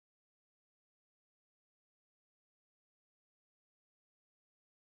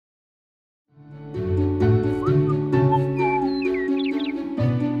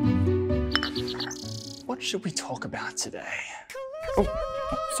should we talk about today? Oh,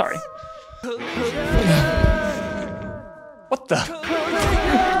 sorry. What the?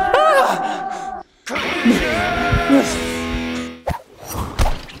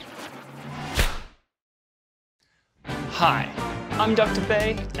 Hi, I'm Dr.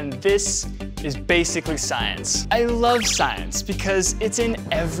 Bey, and this is Basically Science. I love science because it's in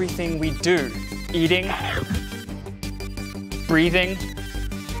everything we do. Eating, breathing,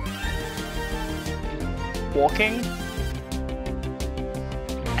 walking,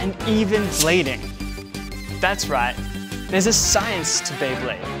 and even blading. That's right, there's a science to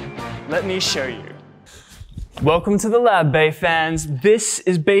Beyblade. Let me show you. Welcome to the lab, Bey fans. This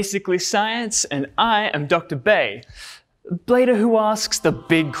is Basically Science, and I am Dr. Bey, the blader who asks the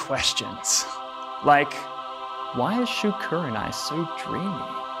big questions. Like, why is Shukuranai so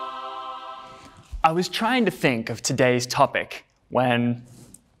dreamy? I was trying to think of today's topic when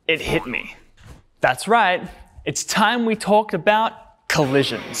it hit me. That's right, it's time we talked about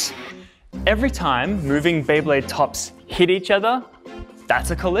collisions. Every time moving Beyblade tops hit each other,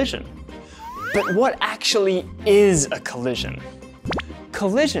 that's a collision. But what actually is a collision?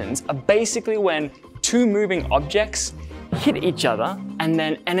 Collisions are basically when two moving objects hit each other and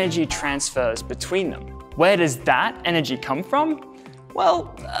then energy transfers between them. Where does that energy come from?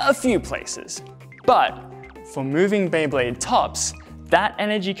 Well, a few places. But for moving Beyblade tops, that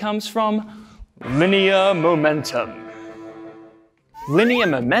energy comes from linear momentum. Linear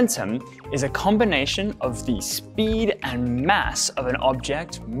momentum is a combination of the speed and mass of an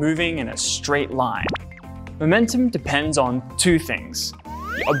object moving in a straight line. Momentum depends on two things,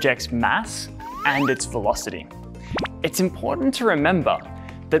 the object's mass and its velocity. It's important to remember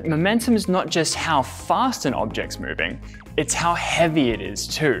that momentum is not just how fast an object's moving, it's how heavy it is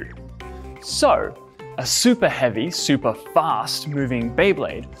too. So, a super heavy, super fast moving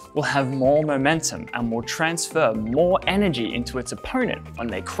Beyblade will have more momentum and will transfer more energy into its opponent when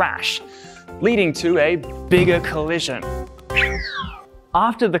they crash, leading to a bigger collision.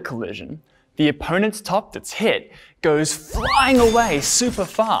 After the collision, the opponent's top that's hit goes flying away super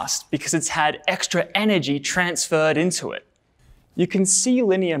fast because it's had extra energy transferred into it. You can see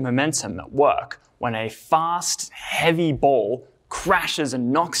linear momentum at work when a fast, heavy ball crashes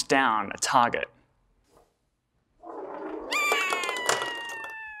and knocks down a target.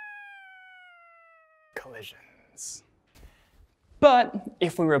 Collisions. But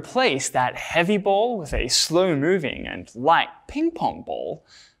if we replace that heavy ball with a slow-moving and light ping-pong ball,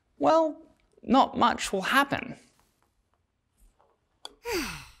 well, not much will happen.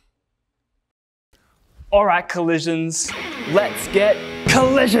 All right, collisions, let's get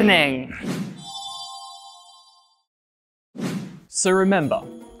collisioning! So remember,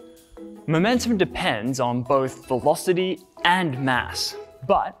 momentum depends on both velocity and mass,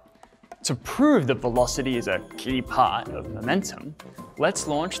 but to prove that velocity is a key part of momentum, let's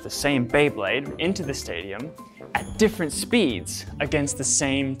launch the same Beyblade into the stadium at different speeds against the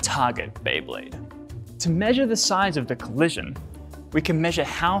same target Beyblade. To measure the size of the collision, we can measure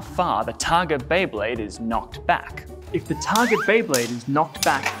how far the target Beyblade is knocked back. If the target Beyblade is knocked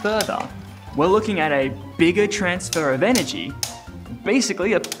back further, we're looking at a bigger transfer of energy,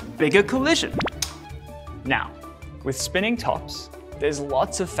 basically a bigger collision. Now, with spinning tops, there's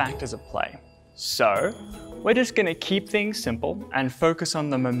lots of factors at play. So, we're just gonna keep things simple and focus on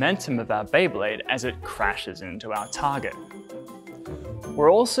the momentum of our Beyblade as it crashes into our target.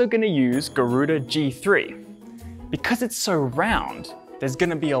 We're also gonna use Garuda G3. Because it's so round, there's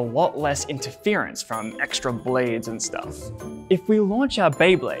gonna be a lot less interference from extra blades and stuff. If we launch our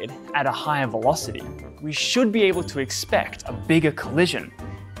Beyblade at a higher velocity, we should be able to expect a bigger collision,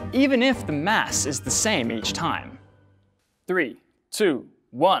 even if the mass is the same each time. 3, 2,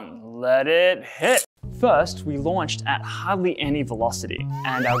 1, let it hit! First, we launched at hardly any velocity,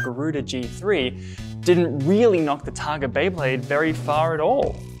 and our Garuda G3 didn't really knock the target Beyblade very far at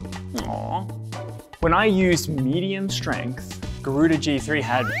all. Aww. When I used medium strength, Garuda G3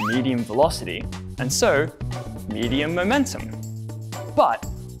 had medium velocity, and so medium momentum. But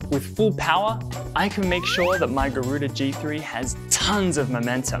with full power, I can make sure that my Garuda G3 has tons of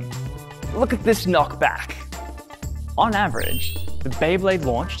momentum. Look at this knockback. On average, the Beyblade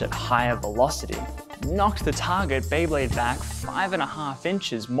launched at higher velocity knocked the target Beyblade back 5.5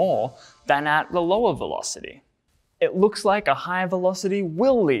 inches more than at the lower velocity. It looks like a higher velocity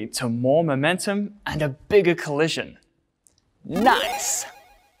will lead to more momentum and a bigger collision. Nice!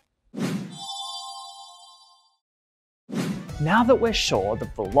 Now that we're sure the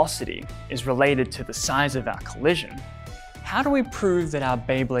velocity is related to the size of our collision, how do we prove that our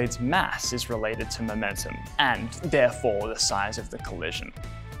Beyblade's mass is related to momentum and therefore the size of the collision?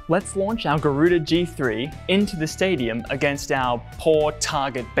 Let's launch our Garuda G3 into the stadium against our poor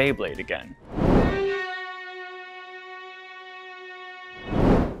target Beyblade again.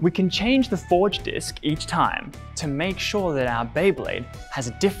 We can change the forge disc each time to make sure that our Beyblade has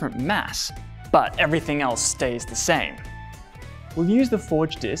a different mass, but everything else stays the same. We'll use the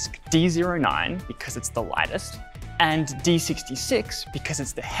forge disc D09 because it's the lightest, and D66 because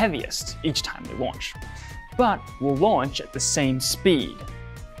it's the heaviest each time we launch. But we'll launch at the same speed.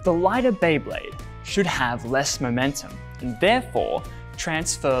 The lighter Beyblade should have less momentum and therefore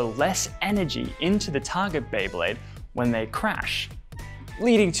transfer less energy into the target Beyblade when they crash,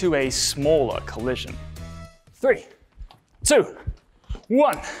 leading to a smaller collision. 3, 2,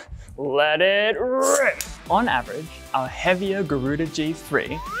 1, let it rip! On average, our heavier Garuda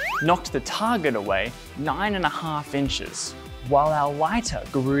G3 knocked the target away 9.5 inches, while our lighter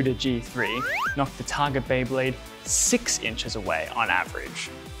Garuda G3 knocked the target Beyblade 6 inches away on average.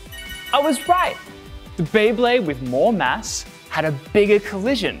 I was right! The Beyblade with more mass had a bigger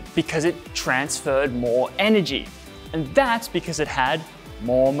collision because it transferred more energy, and that's because it had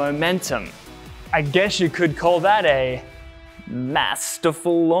more momentum. I guess you could call that a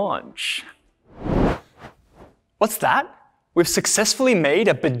masterful launch. What's that? We've successfully made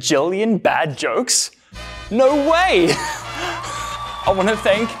a bajillion bad jokes? No way! I want to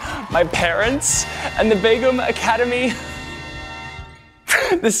thank my parents and the Begum Academy.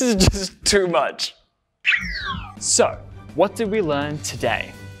 This is just too much. So, what did we learn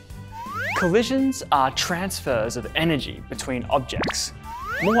today? Collisions are transfers of energy between objects.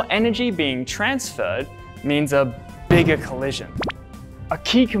 More energy being transferred means a bigger collision. A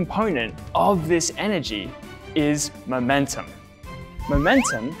key component of this energy is momentum.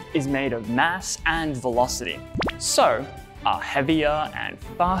 Momentum is made of mass and velocity. So, our heavier and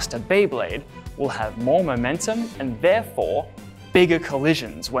faster Beyblade will have more momentum and therefore bigger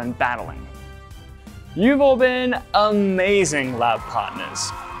collisions when battling. You've all been amazing lab partners.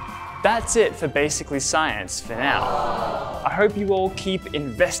 That's it for Basically Science for now. I hope you all keep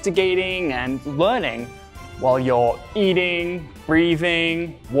investigating and learning while you're eating,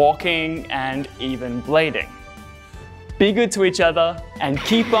 breathing, walking, and even blading. Be good to each other and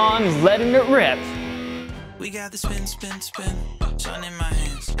keep on letting it rip. We got the spin, spin, spin, sun in my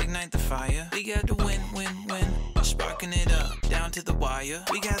hands, ignite the fire. We got the win, win, win, sparking it up, down to the wire.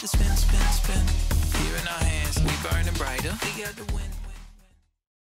 We got the spin, spin, spin, here in our hands, we burning brighter. We got the win.